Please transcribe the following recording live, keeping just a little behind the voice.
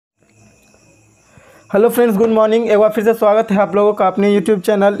Hello friends, good morning. एक बार फिर से स्वागत है आप लोगों का अपने यूट्यूब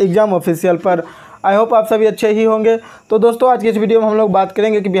चैनल एग्जाम ऑफिशियल पर। आई होप आप सभी अच्छे ही होंगे। तो दोस्तों, आज की इस वीडियो में हम लोग बात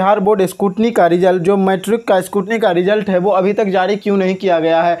करेंगे कि बिहार बोर्ड स्क्रूटनी का रिजल्ट, जो मैट्रिक का स्क्रूटनी का रिजल्ट है, वो अभी तक जारी क्यों नहीं किया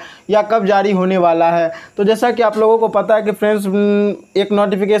गया है या कब जारी होने वाला है। तो जैसा कि आप लोगों को पता है कि फ्रेंड्स, एक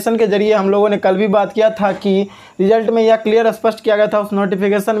नोटिफिकेशन के जरिए हम लोगों ने कल भी बात किया था कि रिजल्ट में यह क्लियर स्पष्ट किया गया था उस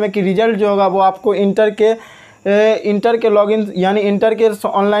नोटिफिकेशन में कि रिजल्ट जो होगा वो आपको इंटर के लॉगिन यानी इंटर के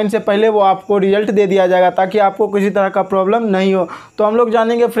ऑनलाइन से पहले वो आपको रिजल्ट दे दिया जाएगा, ताकि आपको किसी तरह का प्रॉब्लम नहीं हो। तो हम लोग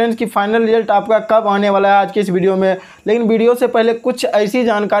जानेंगे फ्रेंड्स कि फाइनल रिजल्ट आपका कब आने वाला है आज की इस वीडियो में। लेकिन वीडियो से पहले कुछ ऐसी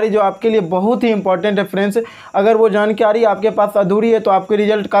जानकारी जो आपके लिए बहुत ही इंपॉर्टेंट है फ्रेंड्स। अगर वो जानकारी आपके पास अधूरी है तो आपके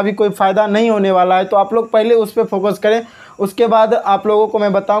रिजल्ट का भी कोई फ़ायदा नहीं होने वाला है। तो आप लोग पहले उस पर फोकस करें, उसके बाद आप लोगों को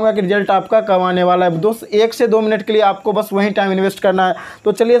मैं बताऊंगा कि रिजल्ट आपका कब आने वाला है। दोस्त, 1 से 2 मिनट के लिए आपको बस वहीं टाइम इन्वेस्ट करना है।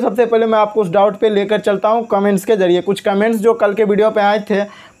 तो चलिए, सबसे पहले मैं आपको उस डाउट पे लेकर चलता हूं कमेंट्स के जरिए। कुछ कमेंट्स जो कल के वीडियो पे आए थे,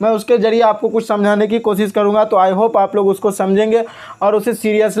 मैं उसके जरिए आपको कुछ समझाने की कोशिश करूंगा। तो आई होप आप लोग उसको समझेंगे और उसे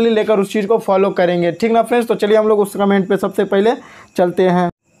सीरियसली लेकर उस चीज़ को फॉलो करेंगे, ठीक ना फ्रेंड्स। तो चलिए हम लोग उस कमेंट पर सबसे पहले चलते हैं।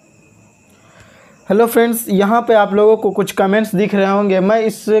 हेलो फ्रेंड्स, यहाँ पे आप लोगों को कुछ कमेंट्स दिख रहे होंगे। मैं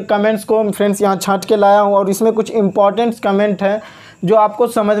इस कमेंट्स को फ्रेंड्स यहाँ छांट के लाया हूँ और इसमें कुछ इंपॉर्टेंट कमेंट हैं जो आपको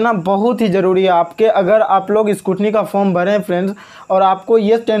समझना बहुत ही ज़रूरी है आपके। अगर आप लोग स्क्रूटनी का फॉर्म भरें फ्रेंड्स, और आपको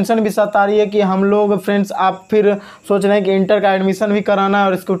ये टेंशन भी सता रही है कि हम लोग फ्रेंड्स, आप फिर सोच रहे हैं कि इंटर का एडमिशन भी कराना है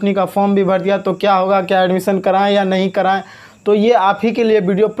और स्क्रूटनी का फॉर्म भी भर दिया, तो क्या होगा, क्या एडमिशन कराएं या नहीं कराएं। तो ये आप ही के लिए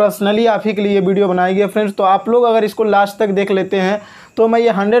वीडियो, पर्सनली आप ही के लिए वीडियो बनाई गई है फ्रेंड्स। तो आप लोग अगर इसको लास्ट तक देख लेते हैं तो मैं ये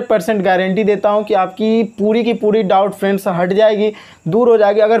 100% गारंटी देता हूँ कि आपकी पूरी की पूरी डाउट फ्रेंड्स हट जाएगी, दूर हो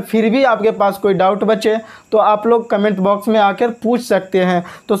जाएगी। अगर फिर भी आपके पास कोई डाउट बचे तो आप लोग कमेंट बॉक्स में आकर पूछ सकते हैं।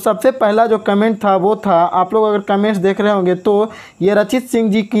 तो सबसे पहला जो कमेंट था वो था, आप लोग अगर कमेंट्स देख रहे होंगे तो ये रचित सिंह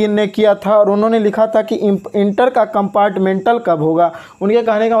जी ने किया था और उन्होंने लिखा था कि इंटर का कंपार्टमेंटल कब होगा। उनके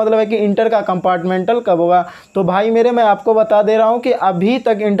कहने का मतलब है कि इंटर का कंपार्टमेंटल कब होगा। तो भाई मेरे, मैं आपको बता दे रहा हूँ कि अभी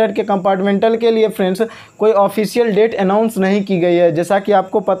तक इंटर के कंपार्टमेंटल के लिए फ्रेंड्स कोई ऑफिशियल डेट अनाउंस नहीं की गई है। जैसा कि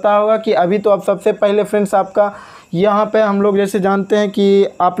आपको पता होगा कि अभी तो अब सबसे पहले फ्रेंड्स आपका यहाँ पे हम लोग जैसे जानते हैं कि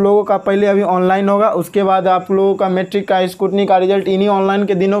आप लोगों का पहले अभी ऑनलाइन होगा, उसके बाद आप लोगों का मैट्रिक का स्क्रूटनी का रिजल्ट इन्हीं ऑनलाइन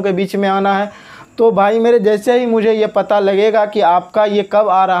के दिनों के बीच में आना है। तो भाई मेरे, जैसे ही मुझे ये पता लगेगा कि आपका ये कब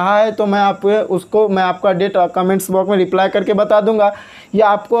आ रहा है तो मैं आपका डेट कमेंट्स बॉक्स में रिप्लाई करके बता दूंगा। या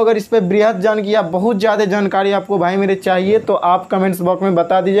आपको अगर इस पर बृहद जानकारी या बहुत ज़्यादा जानकारी आपको भाई मेरे चाहिए तो आप कमेंट्स बॉक्स में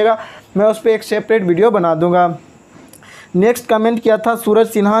बता दीजिएगा, मैं उस पर एक सेपरेट वीडियो बना दूँगा। नेक्स्ट कमेंट किया था सूरज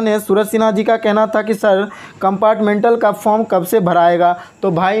सिन्हा ने। सूरज सिन्हा जी का कहना था कि सर, कंपार्टमेंटल का फॉर्म कब से भराएगा।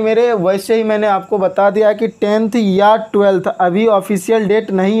 तो भाई मेरे, वैसे ही मैंने आपको बता दिया कि 10th या 12th अभी ऑफिशियल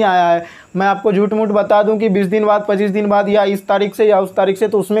डेट नहीं आया है। मैं आपको झूठ मूठ बता दूं कि 20 दिन बाद, 25 दिन बाद, या इस तारीख से या उस तारीख से,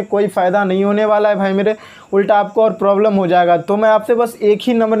 तो उसमें कोई फ़ायदा नहीं होने वाला है भाई मेरे, उल्टा आपको और प्रॉब्लम हो जाएगा। तो मैं आपसे बस एक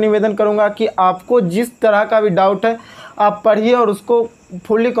ही नंबर निवेदन करूँगा कि आपको जिस तरह का भी डाउट है आप पढ़िए और उसको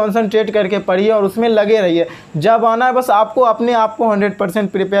फुल्ली कॉन्सेंट्रेट करके पढ़िए और उसमें लगे रहिए। जब आना है बस आपको अपने आप को 100%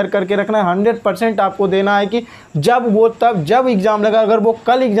 प्रिपेयर करके रखना है। 100% आपको देना है कि जब एग्ज़ाम लगा, अगर वो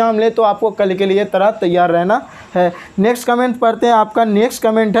कल एग्ज़ाम ले तो आपको कल के लिए तरह तैयार रहना है। नेक्स्ट कमेंट पढ़ते हैं। आपका नेक्स्ट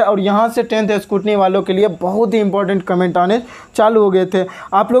कमेंट है और यहाँ से 10th स्क्रूटनी वालों के लिए बहुत ही इंपॉर्टेंट कमेंट आने चालू हो गए थे।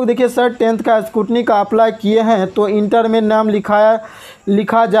 आप लोग देखिए, सर 10th का स्क्रूटनी का अप्लाई किए हैं तो इंटर में नाम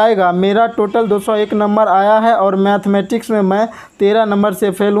लिखा जाएगा। मेरा टोटल 201 नंबर आया है और मैथमेटिक्स में मैं 13 नंबर से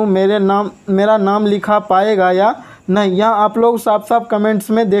फेल हूँ। मेरा नाम लिखा पाएगा या नहीं, यहाँ आप लोग साफ साफ कमेंट्स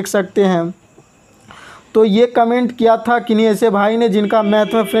में देख सकते हैं। तो ये कमेंट किया था किन्हीं ऐसे भाई ने जिनका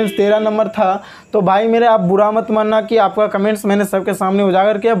मैथ में फ्रेंड्स 13 नंबर था। तो भाई मेरे, आप बुरा मत मानना कि आपका कमेंट्स मैंने सबके सामने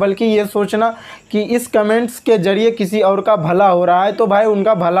उजागर किया, बल्कि ये सोचना कि इस कमेंट्स के जरिए किसी और का भला हो रहा है। तो भाई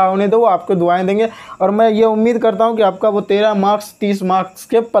उनका भला होने दो, वो आपको दुआएं देंगे और मैं ये उम्मीद करता हूँ कि आपका वो 13 मार्क्स 30 मार्क्स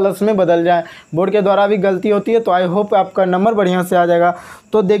के प्लस में बदल जाए। बोर्ड के द्वारा भी गलती होती है, तो आई होप आपका नंबर बढ़िया से आ जाएगा।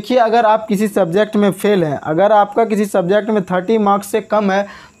 तो देखिए, अगर आप किसी सब्जेक्ट में फेल हैं, अगर आपका किसी सब्जेक्ट में 30 मार्क्स से कम है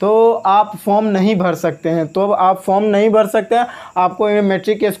तो आप फॉर्म नहीं भर सकते हैं। तो आप फॉर्म नहीं भर सकते हैं, आपको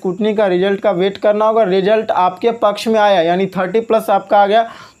मैट्रिक के स्क्रूटनी का रिजल्ट का वेट करना होगा। रिजल्ट आपके पक्ष में आया यानी 30+ आपका आ गया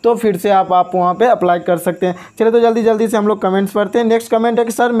तो फिर से आप वहाँ पे अप्लाई कर सकते हैं। चलिए, तो जल्दी से हम लोग कमेंट्स पढ़ते हैं। नेक्स्ट कमेंट है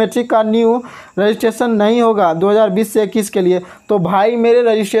कि सर, मैट्रिक का न्यू रजिस्ट्रेशन नहीं होगा 2020 से 21 के लिए। तो भाई मेरे,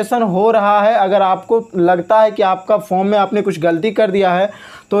 रजिस्ट्रेशन हो रहा है। अगर आपको लगता है कि आपका फॉर्म में आपने कुछ गलती कर दिया है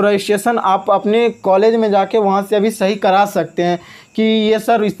तो रजिस्ट्रेशन आप अपने कॉलेज में जाके वहाँ से अभी सही करा सकते हैं कि ये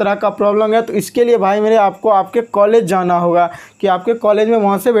सर इस तरह का प्रॉब्लम है। तो इसके लिए भाई मेरे आपको आपके कॉलेज जाना होगा कि आपके कॉलेज में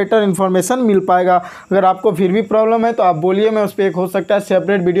वहाँ से बेटर इन्फॉर्मेशन मिल पाएगा। अगर आपको फिर भी प्रॉब्लम है तो आप बोलिए, मैं उस पर एक हो सकता है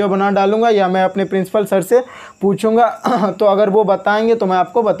सेपरेट वीडियो बना डालूंगा, या मैं अपने प्रिंसिपल सर से पूछूंगा तो अगर वो बताएंगे तो मैं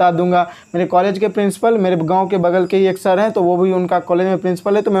आपको बता दूंगा। मेरे कॉलेज के प्रिंसिपल मेरे गाँव के बगल के ही एक सर हैं, तो वो भी उनका कॉलेज में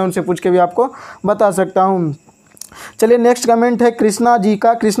प्रिंसिपल है, तो मैं उनसे पूछ के भी आपको बता सकता हूँ। चलिए नेक्स्ट कमेंट है कृष्णा जी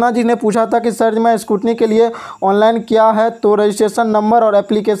का। कृष्णा जी ने पूछा था कि सर मैं स्क्रूटनी के लिए ऑनलाइन किया है तो रजिस्ट्रेशन नंबर और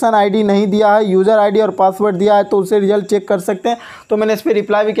एप्लीकेशन आईडी नहीं दिया है, यूज़र आईडी और पासवर्ड दिया है, तो उसे रिजल्ट चेक कर सकते हैं। तो मैंने इस पर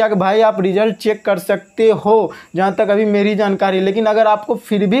रिप्लाई भी किया कि भाई आप रिजल्ट चेक कर सकते हो जहाँ तक अभी मेरी जानकारी, लेकिन अगर आपको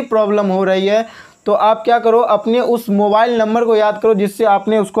फिर भी प्रॉब्लम हो रही है तो आप क्या करो, अपने उस मोबाइल नंबर को याद करो जिससे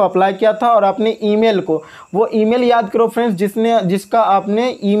आपने उसको अप्लाई किया था, और अपने ईमेल को, वो ईमेल याद करो फ्रेंड्स जिसका आपने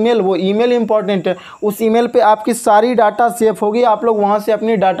ईमेल, वो ईमेल इंपॉर्टेंट है, उस ईमेल पे आपकी सारी डाटा सेव होगी। आप लोग वहाँ से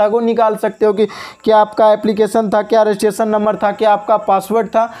अपनी डाटा को निकाल सकते हो कि क्या आपका एप्लीकेशन था, क्या रजिस्ट्रेशन नंबर था, क्या आपका पासवर्ड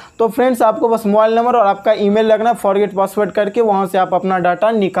था। तो फ्रेंड्स आपको बस मोबाइल नंबर और आपका ईमेल लगना, फॉरगेट पासवर्ड करके वहाँ से आप अपना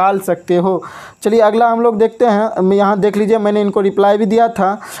डाटा निकाल सकते हो। चलिए अगला हम लोग देखते हैं, यहाँ देख लीजिए मैंने इनको रिप्लाई भी दिया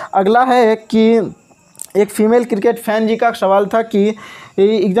था। अगला है कि एक फीमेल क्रिकेट फैन जी का सवाल था कि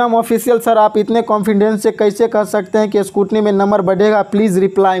एग्ज़ाम ऑफिशियल सर आप इतने कॉन्फिडेंस से कैसे कह सकते हैं कि स्क्रूटनी में नंबर बढ़ेगा, प्लीज़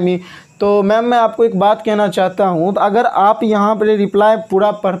रिप्लाई मी। तो मैम मैं आपको एक बात कहना चाहता हूँ, तो अगर आप यहाँ पर रिप्लाई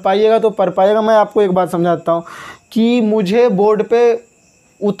पूरा पढ़ पाइएगा तो पढ़ पाइएगा। मैं आपको एक बात समझाता हूँ कि मुझे बोर्ड पे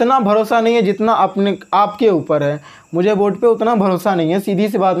उतना भरोसा नहीं है जितना आपके ऊपर है। मुझे बोर्ड पे उतना भरोसा नहीं है, सीधी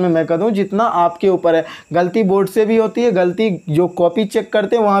सी बात में मैं कह दूँ, जितना आपके ऊपर है। गलती बोर्ड से भी होती है, गलती जो कॉपी चेक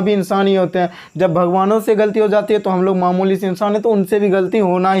करते हैं वहाँ भी इंसान ही होते हैं। जब भगवानों से गलती हो जाती है तो हम लोग मामूली से इंसान है, तो उनसे भी गलती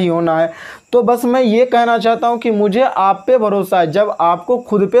होना ही होना है। तो बस मैं ये कहना चाहता हूँ कि मुझे आप पे भरोसा है। जब आपको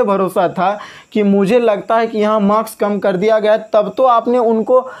खुद पे भरोसा था कि मुझे लगता है कि यहाँ मार्क्स कम कर दिया गया है, तब तो आपने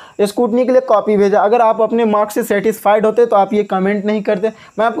उनको स्क्रूटनी के लिए कॉपी भेजा। अगर आप अपने मार्क्स से सेटिस्फाइड होते तो आप ये कमेंट नहीं करते।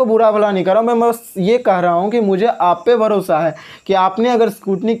 मैं आपको बुरा भला नहीं कर रहा हूँ, मैं बस ये कह रहा हूँ कि मुझे आप पे भरोसा है कि आपने अगर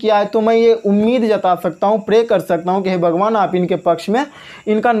स्क्रूटनी किया है, तो मैं ये उम्मीद जता सकता हूँ, प्रे कर सकता हूँ कि हे भगवान आप इनके पक्ष में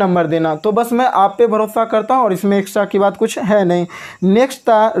इनका नंबर देना। तो बस मैं आप पे भरोसा करता हूँ और इसमें एक्स्ट्रा की बात कुछ है नहीं। नेक्स्ट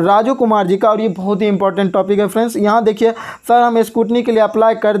था राजू कुमार जी का, और ये बहुत ही इंपॉर्टेंट टॉपिक है फ्रेंड्स। यहाँ देखिए सर हम स्क्रूटनी के लिए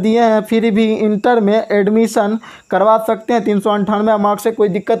अप्लाई कर दिए हैं, फिर भी इंटर में एडमिशन करवा सकते हैं, 398 मार्क्स से कोई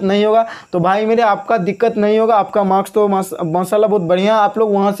दिक्कत नहीं होगा। तो भाई मेरे आपका दिक्कत नहीं होगा, आपका मार्क्स तो माशाल्लाह बहुत बढ़िया है। आप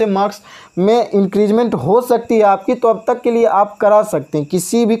लोग वहाँ से मार्क्स में इंक्रीजमेंट हो सकती है आपकी, तो अब तक के लिए आप करा सकते हैं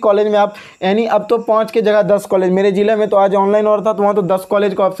किसी भी कॉलेज में आप, यानी अब तो 5 की जगह 10 कॉलेज। मेरे ज़िले में तो आज ऑनलाइन और था तो वहाँ तो 10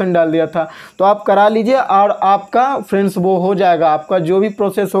 कॉलेज का ऑप्शन डाल दिया था, तो आप करा लीजिए और आपका फ्रेंड्स वो हो जाएगा। आपका जो भी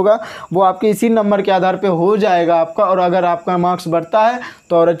प्रोसेस होगा वो आपके इसी नंबर के आधार पे हो जाएगा आपका। और अगर आपका मार्क्स बढ़ता है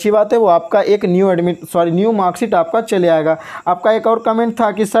तो और अच्छी बात है, वो आपका एक न्यू मार्कशीट आपका चले आएगा। आपका एक और कमेंट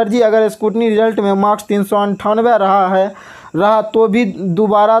था कि सर जी अगर स्क्रूटनी रिजल्ट में मार्क्स 398 रहा तो भी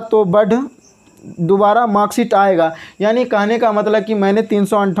दोबारा मार्कशीट आएगा। यानी कहने का मतलब कि मैंने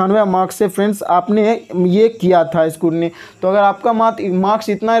 398 मार्क्स से फ्रेंड्स आपने ये किया था स्क्रूटनी, तो अगर आपका मार्क्स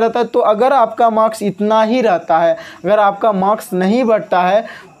इतना ही रहता है, तो अगर आपका मार्क्स इतना ही रहता है, अगर आपका मार्क्स नहीं बढ़ता है,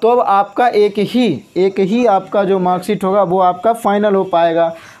 तो अब आपका एक ही आपका जो मार्कशीट होगा वो आपका फाइनल हो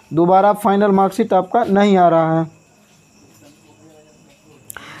पाएगा। दोबारा फाइनल मार्कशीट आपका नहीं आ रहा है।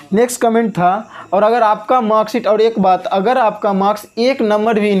 नेक्स्ट कमेंट था, और अगर आपका मार्कशीट, और एक बात, अगर आपका मार्क्स एक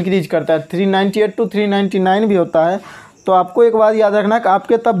नंबर भी इंक्रीज करता है, 398 to 399 भी होता है, तो आपको एक बात याद रखना कि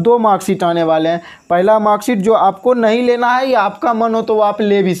आपके तब 2 मार्कशीट आने वाले हैं। पहला मार्कशीट जो आपको नहीं लेना है, या आपका मन हो तो वो आप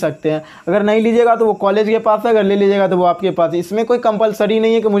ले भी सकते हैं। अगर नहीं लीजिएगा तो वो कॉलेज के पास है, अगर ले लीजिएगा तो वो आपके पास है। इसमें कोई कंपलसरी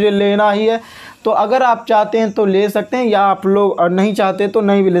नहीं है कि मुझे लेना ही है। तो अगर आप चाहते हैं तो ले सकते हैं, या आप लोग और नहीं चाहते तो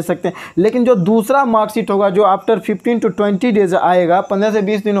नहीं भी ले सकते हैं। लेकिन जो दूसरा मार्कशीट होगा जो आफ्टर 15 to 20 डेज आएगा, 15 से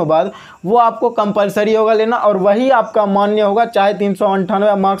 20 दिनों बाद, वो आपको कंपलसरी होगा लेना, और वही आपका मान्य होगा, चाहे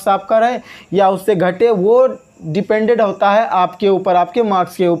 398 मार्क्स आपका रहे या उससे घटे, वो डिपेंडेड होता है आपके ऊपर, आपके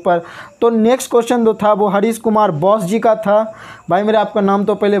मार्क्स के ऊपर। तो नेक्स्ट क्वेश्चन जो था वो हरीश कुमार बॉस जी का था। भाई मेरे आपका नाम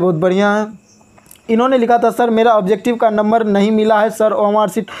तो पहले बहुत बढ़िया है। इन्होंने लिखा था सर मेरा ऑब्जेक्टिव का नंबर नहीं मिला है सर, ओएमआर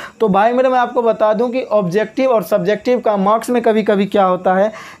सीट। तो भाई मेरे मैं आपको बता दूं कि ऑब्जेक्टिव और सब्जेक्टिव का मार्क्स में कभी कभी क्या होता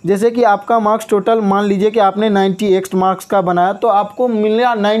है, जैसे कि आपका मार्क्स टोटल मान लीजिए कि आपने 98 मार्क्स का बनाया, तो आपको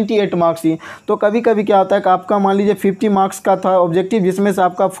मिला 98 मार्क्स ही। तो कभी कभी क्या होता है कि आपका मान लीजिए 50 मार्क्स का था ऑब्जेक्टिव, जिसमें से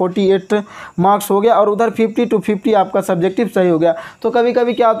आपका 48 मार्क्स हो गया, और उधर 50 to 50 आपका सब्जेक्टिव सही हो गया। तो कभी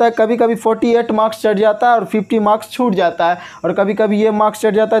कभी क्या होता है, कभी कभी 48 मार्क्स चढ़ जाता है और 50 मार्क्स छूट जाता है, और कभी कभी ये मार्क्स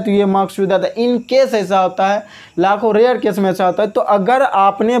चढ़ जाता है तो ये मार्क्स छूट जाता है। इन केस ऐसा होता है, लाखों रेयर केस में ऐसा होता है। तो अगर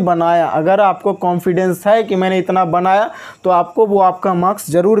आपने बनाया, अगर आपको कॉन्फिडेंस है कि मैंने इतना बनाया, तो आपको वो आपका मार्क्स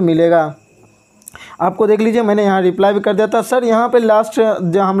ज़रूर मिलेगा। आपको देख लीजिए मैंने यहाँ रिप्लाई भी कर दिया था। सर यहाँ पे लास्ट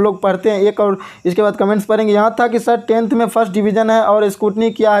जो हम लोग पढ़ते हैं एक और इसके बाद कमेंट्स पढ़ेंगे। यहाँ था कि सर 10th में फर्स्ट डिवीज़न है और स्क्रूटनी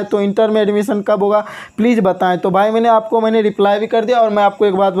किया है तो इंटर में एडमिशन कब होगा प्लीज़ बताएं। तो भाई मैंने रिप्लाई भी कर दिया। और मैं आपको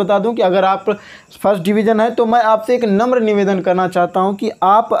एक बात बता दूँ कि अगर आप फर्स्ट डिवीज़न है तो मैं आपसे एक नम्र निवेदन करना चाहता हूँ कि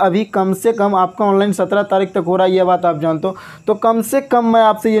आप अभी कम से कम, आपका ऑनलाइन 17 तारीख तक हो रहा है, ये बात आप जानते हो, तो कम से कम मैं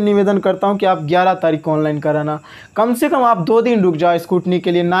आपसे ये निवेदन करता हूँ कि आप 11 तारीख को ऑनलाइन कराना। कम से कम आप 2 दिन रुक जाओ स्क्रूटनी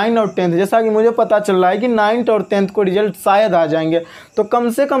के लिए। 9 और 10th, जैसा कि मुझे पता चल रहा है कि 9th और 10th को रिजल्ट शायद आ जाएंगे, तो कम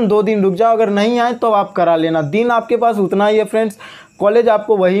से कम 2 दिन रुक जाओ। अगर नहीं आए तो आप करा लेना। दिन आपके पास उतना ही है फ्रेंड्स, कॉलेज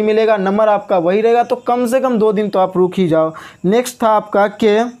आपको वही मिलेगा, नंबर आपका वही रहेगा, तो कम से कम 2 दिन तो आप रुक ही जाओ। नेक्स्ट था आपका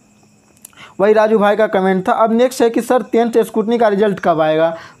कि वही राजू भाई का कमेंट था। अब नेक्स्ट है कि सर 10th स्क्रूटनी का रिजल्ट कब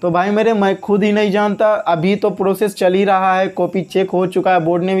आएगा। तो भाई मैं खुद ही नहीं जानता, अभी तो प्रोसेस चल ही रहा है। कॉपी चेक हो चुका है,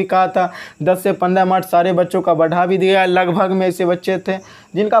 बोर्ड ने भी कहा था 10 से 15 मार्क्स सारे बच्चों का बढ़ा भी दिया है। लगभग में ऐसे बच्चे थे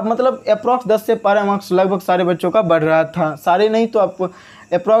जिनका मतलब अप्रॉक्स 10 से 12 मार्क्स लगभग सारे बच्चों का बढ़ रहा था। सारे नहीं तो आप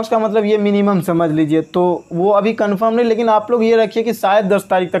अप्रॉक्स का मतलब ये मिनिमम समझ लीजिए। तो वो अभी कंफर्म नहीं, लेकिन आप लोग ये रखिए कि शायद 10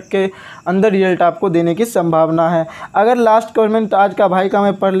 तारीख तक के अंदर रिजल्ट आपको देने की संभावना है। अगर लास्ट कमेंट आज का भाई का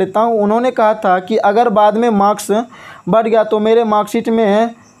मैं पढ़ लेता हूँ। उन्होंने कहा था कि अगर बाद में मार्क्स बढ़ गया तो मेरे मार्कशीट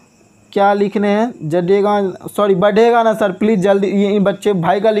में क्या लिखने हैं, बढ़ेगा ना सर प्लीज़ जल्दी। ये बच्चे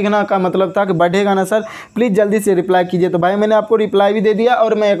भाई का लिखना का मतलब था कि बढ़ेगा ना सर प्लीज़ जल्दी से रिप्लाई कीजिए। तो भाई मैंने आपको रिप्लाई भी दे दिया।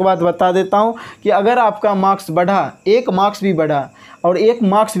 और मैं एक बात बता देता हूँ कि अगर आपका मार्क्स बढ़ा, 1 मार्क्स भी बढ़ा और 1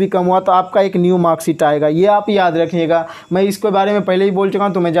 मार्क्स भी कम हुआ तो आपका एक न्यू मार्कशीट आएगा, ये आप याद रखिएगा। मैं इसके बारे में पहले ही बोल चुका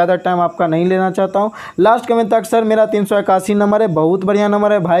हूँ, तो मैं ज़्यादा टाइम आपका नहीं लेना चाहता हूँ। लास्ट कमेंट तक सर मेरा 381 नंबर है, बहुत बढ़िया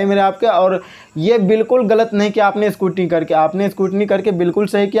नंबर है भाई मेरे आपके। और ये बिल्कुल गलत नहीं कि आपने स्क्रूटनी करके बिल्कुल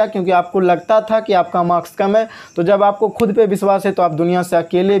सही किया, क्योंकि आपको लगता था कि आपका मार्क्स कम है। तो जब आपको खुद पे विश्वास है तो आप दुनिया से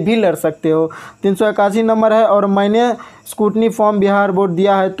अकेले भी लड़ सकते हो। 381 नंबर है और मैंने स्क्रूटनी फॉर्म बिहार बोर्ड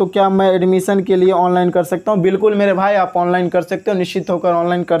दिया है, तो क्या मैं एडमिशन के लिए ऑनलाइन कर सकता हूँ? बिल्कुल मेरे भाई, आप ऑनलाइन कर सकते हो, निश्चित होकर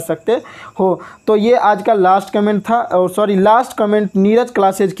ऑनलाइन कर सकते हो। तो ये आज का लास्ट कमेंट था, और लास्ट कमेंट नीरज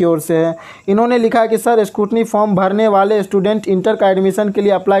क्लासेज की ओर से है। इन्होंने लिखा कि सर स्क्रूटनी फॉर्म भरने वाले स्टूडेंट इंटर का एडमिशन के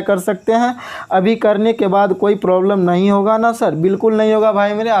लिए अप्लाई कर सकते हैं, अभी करने के बाद कोई प्रॉब्लम नहीं होगा ना सर? बिल्कुल नहीं होगा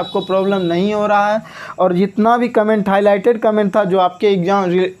भाई मेरे, आपको प्रॉब्लम नहीं हो रहा है। और जितना भी कमेंट हाईलाइटेड कमेंट था जो आपके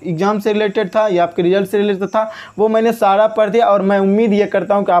एग्जाम से रिलेटेड था या आपके रिजल्ट से रिलेटेड था, वो मैंने सारा पढ़ दिया। और मैं उम्मीद ये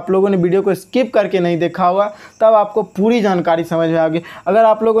करता हूँ कि आप लोगों ने वीडियो को स्किप करके नहीं देखा होगा, तब आपको पूरी जानकारी समझ में आ गई। अगर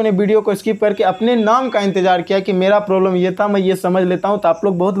आप लोगों ने वीडियो को स्किप करके अपने नाम का इंतजार किया कि मेरा प्रॉब्लम ये था, मैं ये समझ लेता हूँ, तो आप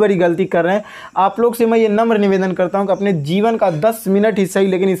लोग बहुत बड़ी गलती कर रहे हैं। आप लोग से मैं ये नम्र निवेदन करता हूँ कि अपने जीवन का 10 मिनट ही सही,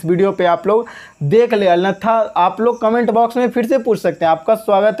 लेकिन इस वीडियो पे आप लोग देख ले, अन्यथा आप लोग कमेंट बॉक्स में फिर से पूछ सकते हैं, आपका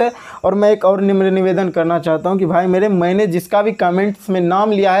स्वागत है। और मैं एक और निवेदन करना चाहता हूँ कि भाई मैंने जिसका भी कमेंट्स में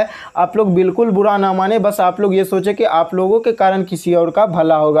नाम लिया है, आप लोग बिल्कुल बुरा ना माने, बस आप लोग ये सोचे कि आप लोगों के कारण किसी और का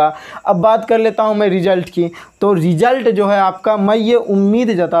भला होगा। अब बात कर लेता हूँ मैं रिजल्ट की। तो रिजल्ट जो है आपका, मैं ये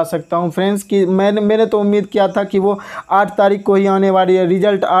उम्मीद जता सकता हूँ फ्रेंड्स कि मैंने तो उम्मीद किया था कि वो 8 तारीख को ही आने वाली है।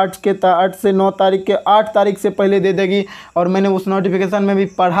 रिजल्ट 8 से 9 तारीख के 8 तारीख से पहले दे देगी। और मैंने उस नोटिफिकेशन में भी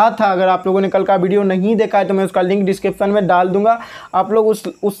पढ़ा था, अगर आप लोगों ने कल का वीडियो नहीं देखा है तो मैं उसका लिंक डिस्क्रिप्शन में डाल दूंगा, आप लोग उस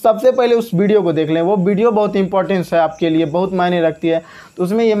सबसे पहले उस वीडियो को देख लें। वो वीडियो बहुत इंपॉर्टेंस है आपके लिए, बहुत मायने रखती है। तो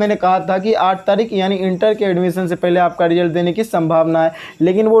उसमें ये मैंने कहा था कि 8 तारीख यानी इंटर के एडमिशन से पहले आपका रिजल्ट देने की संभावना है,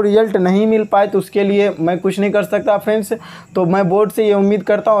 लेकिन वो रिजल्ट नहीं मिल पाए तो उसके लिए मैं कुछ नहीं कर सकता फ्रेंड्स। तो मैं बोर्ड से ये उम्मीद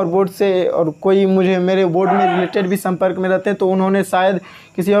करता हूँ, और बोर्ड से और कोई मुझे मेरे बोर्ड में रिलेटेड भी संपर्क में रहते हैं, तो उन्होंने शायद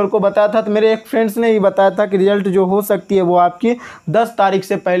किसी और को बताया था। तो मेरे एक फ्रेंड्स ने ही बताया था कि रिजल्ट जो हो सकती है वो आपकी 10 तारीख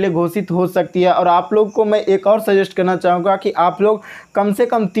से पहले घोषित हो सकती है। और आप लोग को मैं एक और सजेस्ट करना चाहूँगा कि आप लोग कम से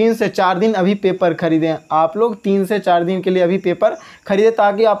कम 3 से 4 दिन अभी पेपर खरीदें। आप लोग 3 से 4 दिन के लिए अभी पेपर खरीदें,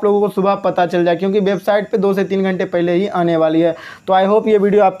 ताकि आप लोगों को सुबह पता चल जाए, क्योंकि वेबसाइट पे 2 से 3 घंटे पहले ही आने वाली है। तो आई होप ये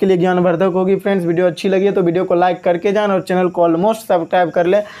वीडियो आपके लिए ज्ञानवर्धक होगी फ्रेंड्स। वीडियो अच्छी लगी है तो वीडियो को लाइक करके जाएं और चैनल को ऑलमोस्ट सब्सक्राइब कर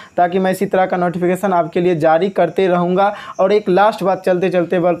लें, ताकि मैं इसी तरह का नोटिफिकेशन आपके लिए जारी करते रहूँगा। और एक लास्ट बात चलते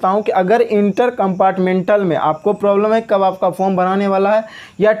चलते बताऊँ कि अगर इंटर कंपार्टमेंटल में आपको प्रॉब्लम है कब आपका फॉर्म बनाने वाला है,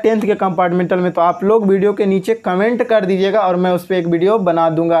 या 10th के कंपार्टमेंटल में, तो आप लोग वीडियो के नीचे कमेंट कर दीजिएगा और मैं उस पर एक वीडियो बना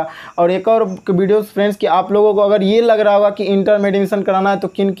दूंगा। और एक और वीडियो फ्रेंड्स कि आप लोगों को अगर ये लग रहा होगा कि इंटर में एडमिशन कराना है तो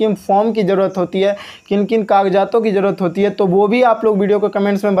किन किन फॉर्म की ज़रूरत होती है, किन किन कागजातों की ज़रूरत होती है, तो वो भी आप लोग वीडियो को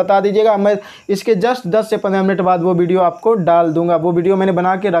कमेंट्स में बता दीजिएगा। मैं इसके जस्ट 10 से 15 मिनट बाद वो वीडियो आपको डाल दूंगा। वो वीडियो मैंने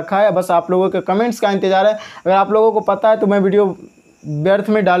बना के रखा है, बस आप लोगों के कमेंट्स का इंतजार है। अगर आप लोगों को पता है तो मैं वीडियो व्यर्थ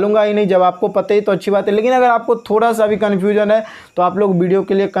में डालूंगा ही नहीं, जब आपको पता ही तो अच्छी बात है। लेकिन अगर आपको थोड़ा सा भी कन्फ्यूजन है तो आप लोग वीडियो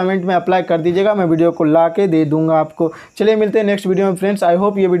के लिए कमेंट में अप्लाई कर दीजिएगा, मैं वीडियो को ला के दे दूंगा आपको। चलिए मिलते हैं नेक्स्ट वीडियो में फ्रेंड्स। आई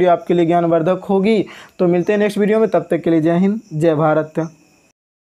होप ये वीडियो आपके लिए ज्ञानवर्धक होगी। तो मिलते हैं नेक्स्ट वीडियो में, तब तक के लिए जय हिंद, जय भारत।